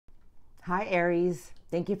Hi Aries,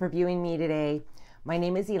 thank you for viewing me today. My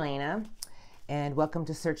name is Elena and welcome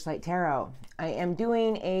to Searchlight Tarot. I am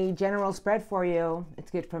doing a general spread for you.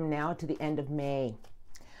 It's good from now to the end of May.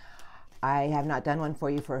 I have not done one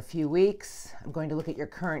for you for a few weeks. I'm going to look at your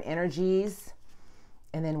current energies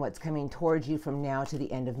and then what's coming towards you from now to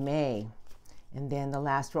the end of May. And then the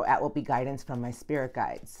last row out will be guidance from my spirit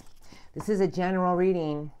guides. This is a general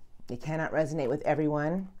reading. It cannot resonate with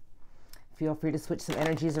everyone. Feel free to switch some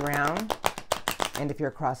energies around. And if you're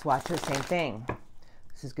a cross watcher, same thing.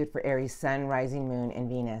 This is good for Aries, Sun, Rising, Moon, and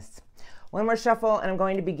Venus. One more shuffle and I'm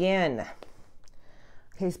going to begin.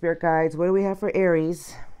 Okay, spirit guides, what do we have for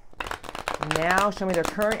Aries? Now show me their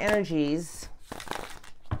current energies.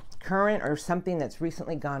 Current or something that's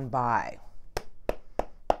recently gone by.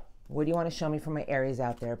 What do you want to show me for my Aries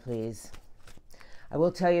out there, please? I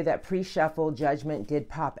will tell you that pre-shuffle judgment did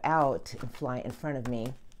pop out and fly in front of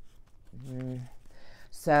me.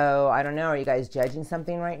 So I don't know, are you guys judging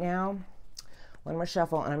something right now? One more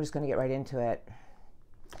shuffle and I'm just going to get right into it.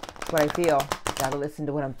 It's what I feel. Gotta listen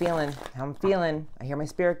to what I'm feeling, how I'm feeling. I hear my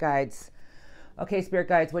spirit guides. Okay, spirit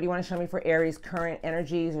guides, what do you want to show me for Aries current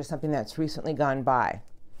energies or something that's recently gone by?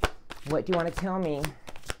 What do you want to tell me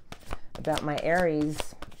about my Aries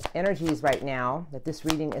energies right now that this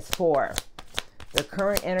reading is for? Their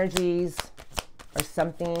current energies are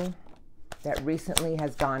something that recently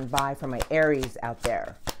has gone by for my Aries out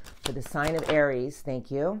there. For the sign of Aries, thank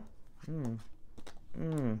you.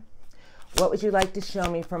 What would you like to show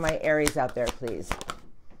me for my Aries out there, please?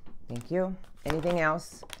 Thank you. Anything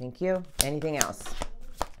else? Thank you. Anything else?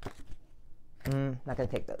 Not going to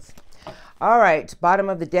take those. All right, bottom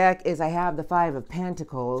of the deck is I have the Five of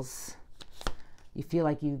Pentacles. You feel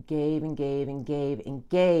like you gave and gave and gave and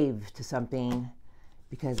gave to something,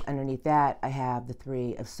 because underneath that I have the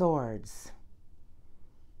Three of Swords.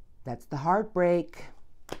 That's the heartbreak.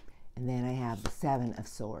 And then I have the Seven of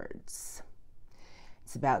Swords.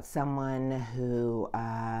 It's about someone who,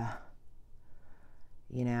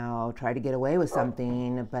 you know, tried to get away with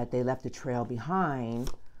something, but they left a trail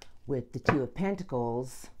behind with the Two of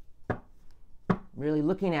Pentacles. Really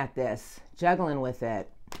looking at this, juggling with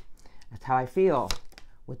it. That's how I feel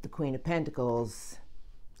with the Queen of Pentacles.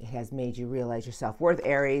 It has made you realize your self-worth,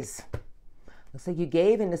 Aries. Looks like you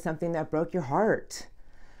gave into something that broke your heart.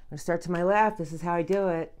 I'm going to start to my left. This is how I do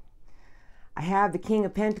it. I have the King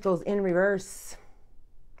of Pentacles in reverse.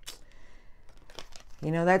 You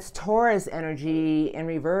know, that's Taurus energy in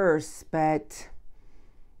reverse, but,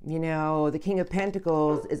 you know, the King of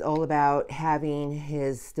Pentacles is all about having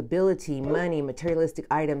his stability, money, materialistic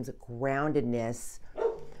items, groundedness.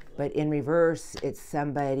 But in reverse, it's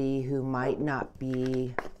somebody who might not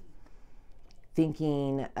be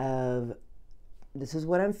thinking of, this is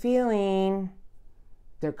what I'm feeling,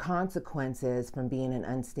 their consequences from being an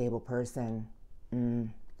unstable person.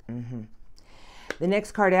 The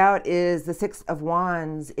next card out is the Six of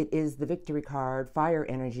Wands. It is the victory card, fire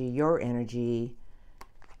energy, your energy,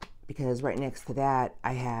 because right next to that,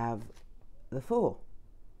 I have the Fool.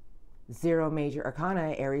 Zero major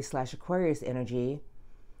arcana, Aries/Aquarius energy,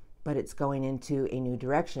 but it's going into a new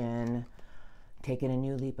direction, taking a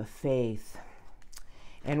new leap of faith.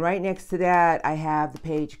 And right next to that, I have the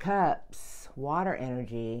Page Cups, water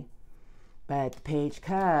energy, but the Page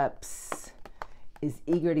Cups is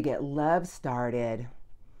eager to get love started.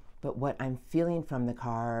 But what I'm feeling from the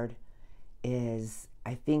card is,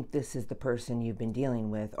 I think this is the person you've been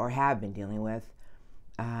dealing with or have been dealing with,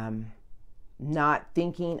 not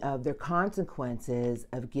thinking of their consequences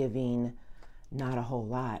of giving not a whole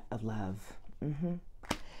lot of love.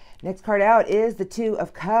 Next card out is the Two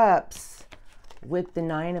of Cups with the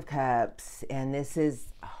Nine of Cups. And this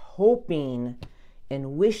is hoping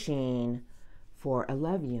and wishing for a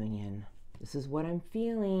love union. This is what I'm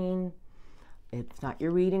feeling. It's not your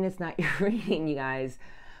reading. It's not your reading, you guys.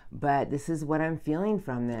 But this is what I'm feeling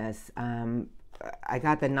from this. I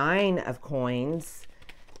got the Nine of Coins.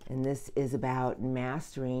 And this is about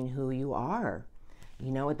mastering who you are.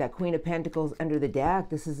 You know, with that Queen of Pentacles under the deck,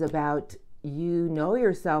 this is about, you know,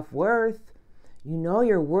 your self-worth. You know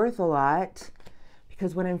you're worth a lot.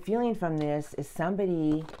 Because what I'm feeling from this is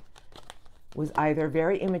somebody was either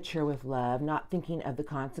very immature with love, not thinking of the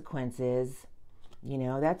consequences. You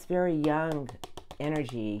know, that's very young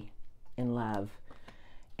energy in love.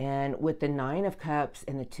 And with the Nine of Cups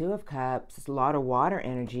and the Two of Cups, it's a lot of water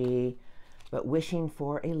energy, but wishing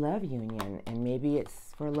for a love union. And maybe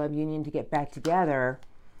it's for a love union to get back together,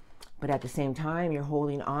 but at the same time, you're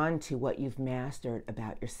holding on to what you've mastered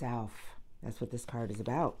about yourself. That's what this card is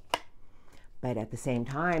about. But at the same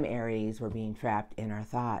time, Aries, we're being trapped in our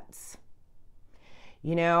thoughts.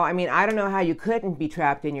 You know, I mean, I don't know how you couldn't be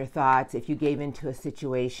trapped in your thoughts if you gave into a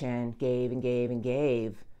situation, gave and gave and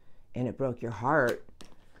gave, and it broke your heart,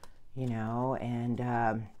 you know,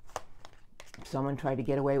 and someone tried to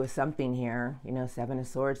get away with something here. You know, Seven of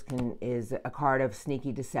Swords is a card of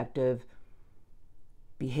sneaky, deceptive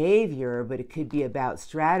behavior, but it could be about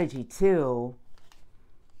strategy too,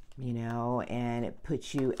 you know, and it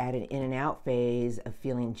puts you at an in and out phase of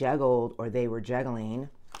feeling juggled, or they were juggling.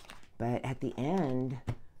 But at the end,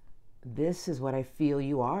 this is what I feel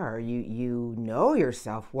you are. You know your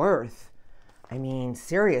self-worth. I mean,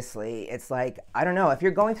 seriously, it's like, I don't know, if you're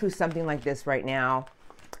going through something like this right now,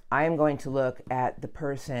 I am going to look at the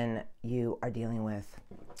person you are dealing with.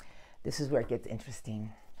 This is where it gets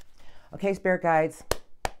interesting. Okay, Spirit Guides,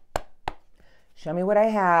 show me what I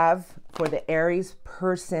have for the Aries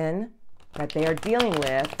person that they are dealing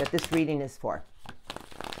with, that this reading is for.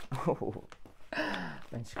 Oh,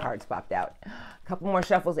 bunch of cards popped out. A couple more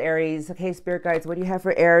shuffles, Aries. Okay, Spirit Guides, what do you have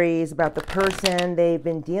for Aries about the person they've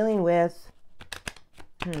been dealing with?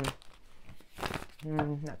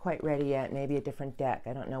 Not quite ready yet. Maybe a different deck.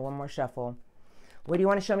 I don't know. One more shuffle. What do you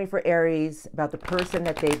want to show me for Aries about the person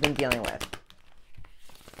that they've been dealing with?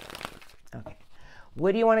 Okay.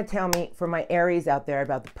 What do you want to tell me for my Aries out there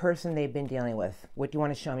about the person they've been dealing with? What do you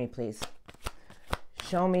want to show me, please?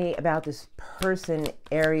 Show me about this person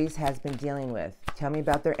Aries has been dealing with. Tell me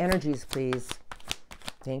about their energies, please.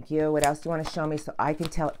 Thank you. What else do you want to show me so I can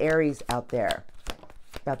tell Aries out there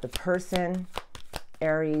about the person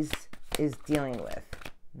Aries is dealing with?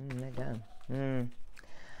 They're done.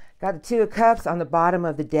 Got the Two of Cups on the bottom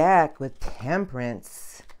of the deck with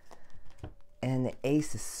Temperance and the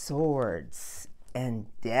Ace of Swords and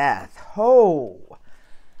Death. Oh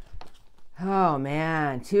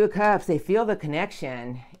man, Two of Cups. They feel the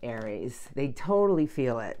connection, Aries. They totally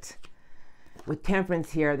feel it. With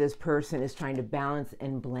Temperance here, this person is trying to balance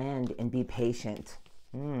and blend and be patient.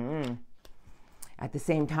 At the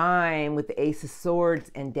same time, with the Ace of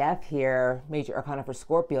Swords and Death here, Major Arcana for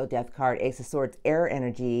Scorpio, Death card, Ace of Swords, air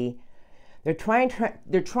energy, they're trying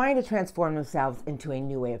to transform themselves into a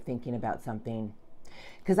new way of thinking about something.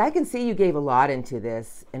 Because I can see you gave a lot into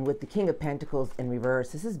this, and with the King of Pentacles in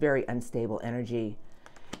reverse, this is very unstable energy,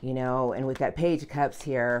 you know, and with that Page of Cups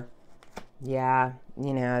here, yeah,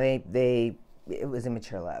 you know, it was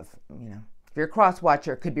immature love, you know. If you're a cross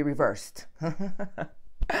watcher, it could be reversed.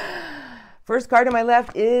 First card on my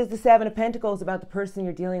left is the Seven of Pentacles about the person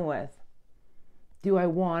you're dealing with. Do I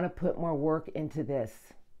want to put more work into this?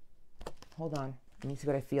 Hold on. Let me see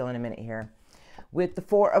what I feel in a minute here. With the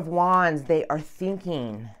Four of Wands, they are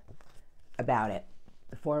thinking about it.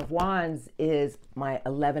 The Four of Wands is my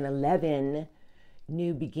 1111,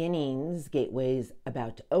 new beginnings, gateways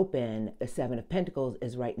about to open. The Seven of Pentacles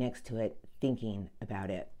is right next to it, thinking about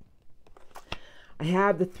it. I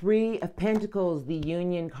have the Three of Pentacles, the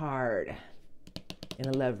Union card, in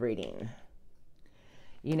a love reading.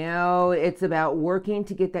 You know, it's about working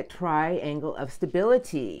to get that triangle of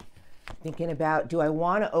stability. Thinking about, do I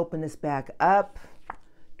want to open this back up?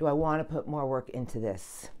 Do I want to put more work into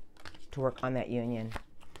this to work on that union?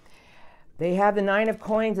 They have the Nine of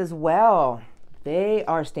Coins as well. They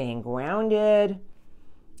are staying grounded,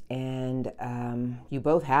 and you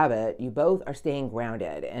both have it. You both are staying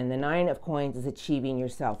grounded, and the Nine of Coins is achieving your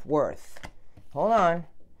self-worth. Hold on.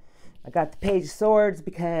 I got the Page of Swords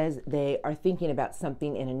because they are thinking about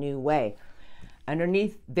something in a new way.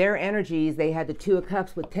 Underneath their energies, they had the Two of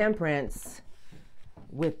Cups with Temperance,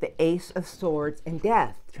 with the Ace of Swords and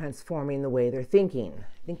Death, transforming the way they're thinking.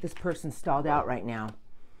 I think this person's stalled out right now.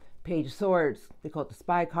 Page of Swords, they call it the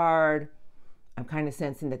Spy card. I'm kind of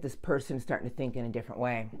sensing that this person is starting to think in a different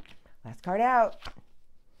way. Last card out.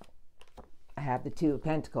 I have the Two of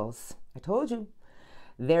Pentacles. I told you.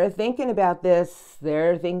 They're thinking about this.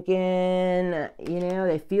 They're thinking, you know,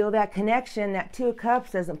 they feel that connection. That Two of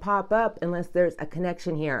Cups doesn't pop up unless there's a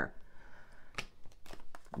connection here.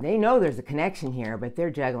 They know there's a connection here, but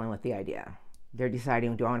they're juggling with the idea. They're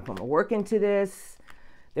deciding, do I want to put more work into this?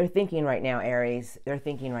 They're thinking right now, Aries. They're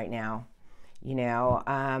thinking right now. You know,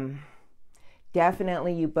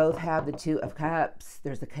 definitely you both have the Two of Cups.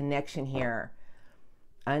 There's a connection here.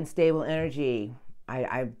 Unstable energy.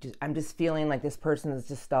 I'm just feeling like this person is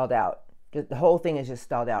just stalled out. The whole thing is just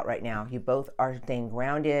stalled out right now. You both are staying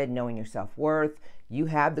grounded, knowing your self-worth. You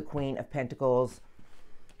have the Queen of Pentacles,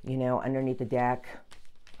 you know, underneath the deck.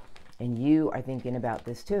 And you are thinking about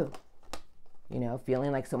this too. You know,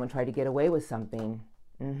 feeling like someone tried to get away with something.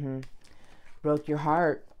 Broke your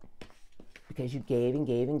heart because you gave and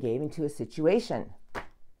gave and gave into a situation.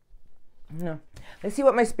 Let's see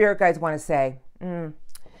what my spirit guides want to say.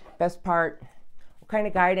 Best part. What kind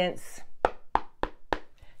of guidance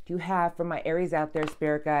do you have for my Aries out there,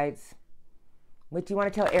 Spirit Guides? What do you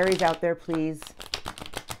want to tell Aries out there, please?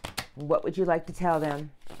 What would you like to tell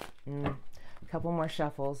them? A couple more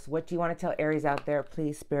shuffles. What do you want to tell Aries out there,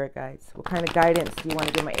 please, Spirit Guides? What kind of guidance do you want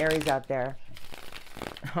to give my Aries out there?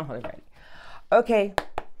 Oh, they're ready. Okay.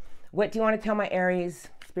 What do you want to tell my Aries,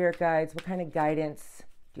 Spirit Guides? What kind of guidance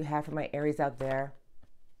do you have for my Aries out there?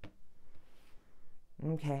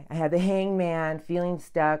 Okay. I have the Hangman, feeling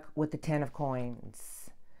stuck with the 10 of coins.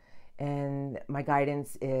 And my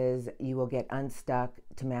guidance is you will get unstuck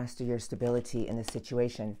to master your stability in this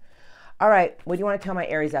situation. All right. What do you want to tell my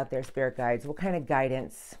Aries out there, Spirit Guides? What kind of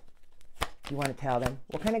guidance do you want to tell them?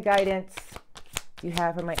 What kind of guidance do you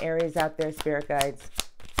have for my Aries out there, Spirit Guides?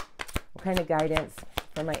 What kind of guidance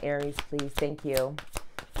for my Aries, please? Thank you.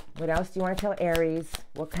 What else do you want to tell Aries?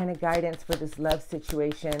 What kind of guidance for this love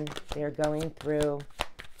situation they're going through?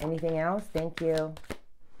 Anything else? Thank you.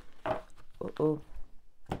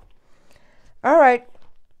 All right.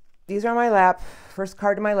 These are on my lap. First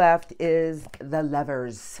card to my left is the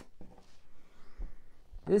Lovers.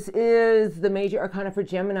 This is the major arcana for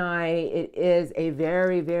Gemini. It is a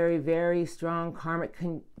very, very, very strong karmic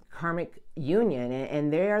union,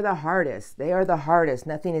 and they are the hardest. They are the hardest.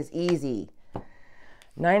 Nothing is easy.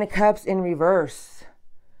 9 of Cups in reverse.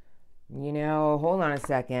 You know, hold on a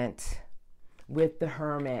second. With the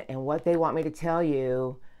Hermit, and what they want me to tell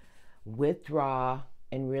you, withdraw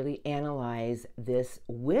and really analyze this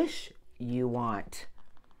wish you want.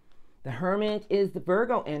 The Hermit is the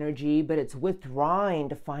Virgo energy, but it's withdrawing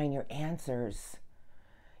to find your answers.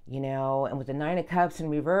 You know, and with the 9 of Cups in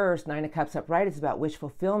reverse, 9 of Cups upright, it's about wish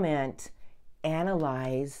fulfillment.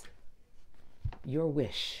 Analyze your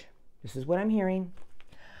wish. This is what I'm hearing.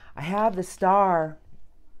 I have the Star,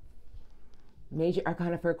 major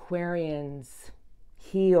arcana for Aquarians,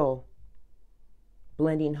 heal,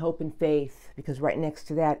 blending hope and faith, because right next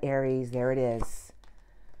to that, Aries, there it is.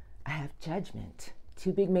 I have Judgment,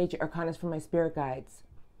 2 big major arcanas for my Spirit Guides.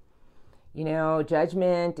 You know,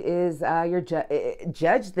 Judgment is your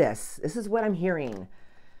judge this. This is what I'm hearing.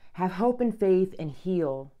 Have hope and faith and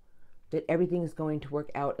heal, that everything is going to work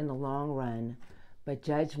out in the long run. But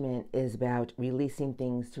Judgment is about releasing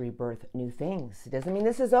things to rebirth new things. It doesn't mean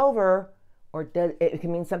this is over, or it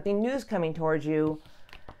can mean something new is coming towards you.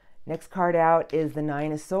 Next card out is the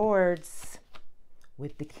 9 of Swords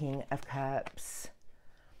with the King of Cups.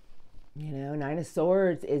 You know, 9 of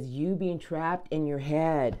Swords is you being trapped in your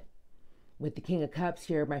head. With the King of Cups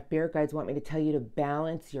here, my Spirit Guides want me to tell you to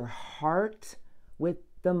balance your heart with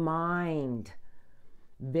the mind.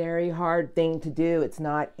 Very hard thing to do. It's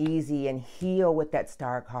not easy. And heal with that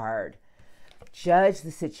Star card. Judge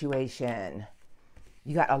the situation.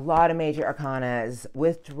 You got a lot of major arcanas.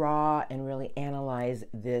 Withdraw and really analyze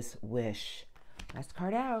this wish. Last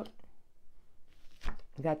card out.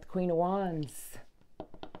 We got the Queen of Wands.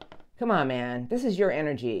 Come on, man. This is your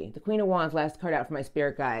energy. The Queen of Wands, last card out for my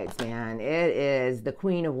Spirit Guides, man. It is the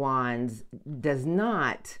Queen of Wands. Does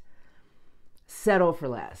not settle for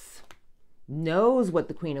less. Knows what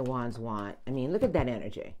the Queen of Wands want. I mean, look at that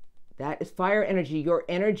energy. That is fire energy, your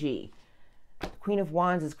energy. The Queen of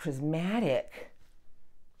Wands is charismatic,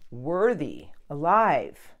 worthy,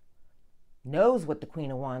 alive. Knows what the Queen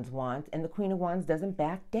of Wands wants, and the Queen of Wands doesn't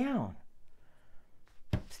back down.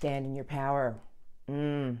 Stand in your power.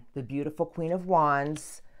 The beautiful Queen of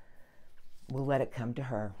Wands will let it come to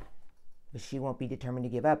her. But she won't be determined to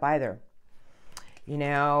give up either. You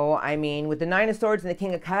know, I mean, with the 9 of Swords and the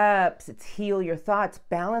King of Cups, it's heal your thoughts.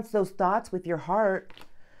 Balance those thoughts with your heart.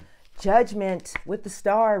 Judgment with the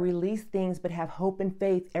Star, release things, but have hope and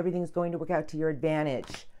faith. Everything's going to work out to your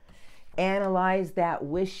advantage. Analyze that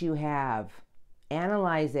wish you have.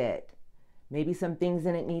 Analyze it. Maybe some things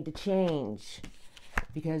in it need to change.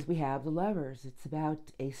 Because we have the Lovers. It's about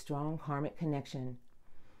a strong karmic connection.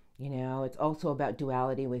 You know, it's also about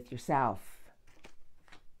duality with yourself.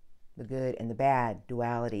 The good and the bad,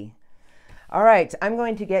 duality. All right, I'm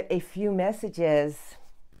going to get a few messages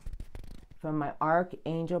from my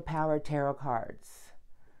Archangel Power Tarot cards.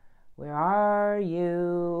 Where are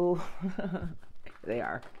you? They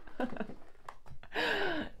are.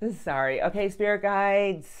 Sorry. Okay, Spirit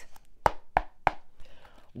Guides.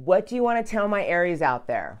 What do you want to tell my Aries out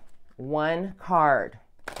there? 1 card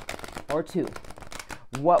or 2.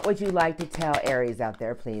 What would you like to tell Aries out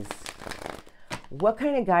there, please? What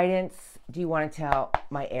kind of guidance do you want to tell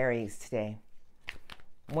my Aries today?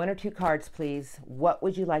 1 or 2 cards, please. What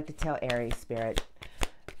would you like to tell Aries, Spirit?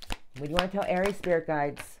 What do you want to tell Aries, Spirit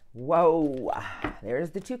Guides? Whoa,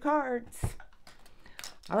 there's the 2 cards.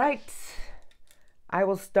 All right. I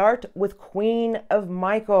will start with Queen of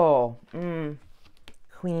Michael.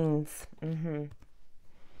 Queens.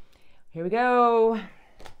 Here we go.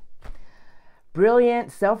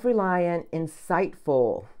 Brilliant, self-reliant,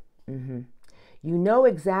 insightful. You know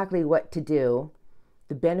exactly what to do.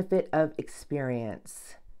 The benefit of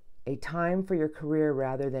experience. A time for your career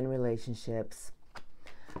rather than relationships.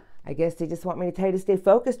 I guess they just want me to tell you to stay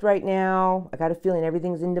focused right now. I got a feeling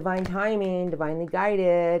everything's in divine timing, divinely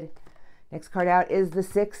guided. Next card out is the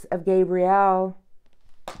Six of Gabriel.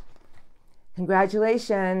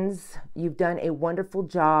 Congratulations. You've done a wonderful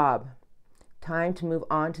job. Time to move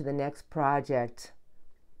on to the next project.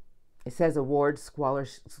 It says awards,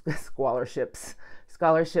 scholarships,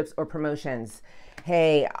 or promotions.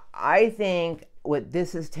 Hey, I think what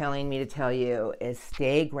this is telling me to tell you is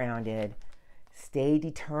stay grounded, stay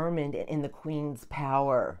determined in the Queen's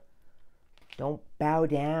power. Don't bow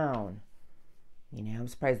down. You know, I'm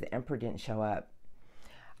surprised the Emperor didn't show up.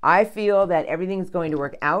 I feel that everything's going to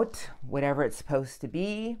work out, whatever it's supposed to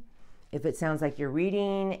be. If it sounds like you're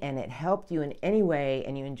reading and it helped you in any way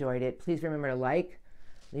and you enjoyed it, please remember to like,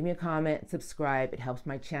 leave me a comment, subscribe. It helps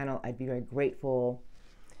my channel. I'd be very grateful.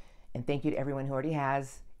 And thank you to everyone who already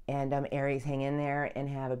has. And Aries, hang in there and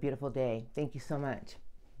have a beautiful day. Thank you so much.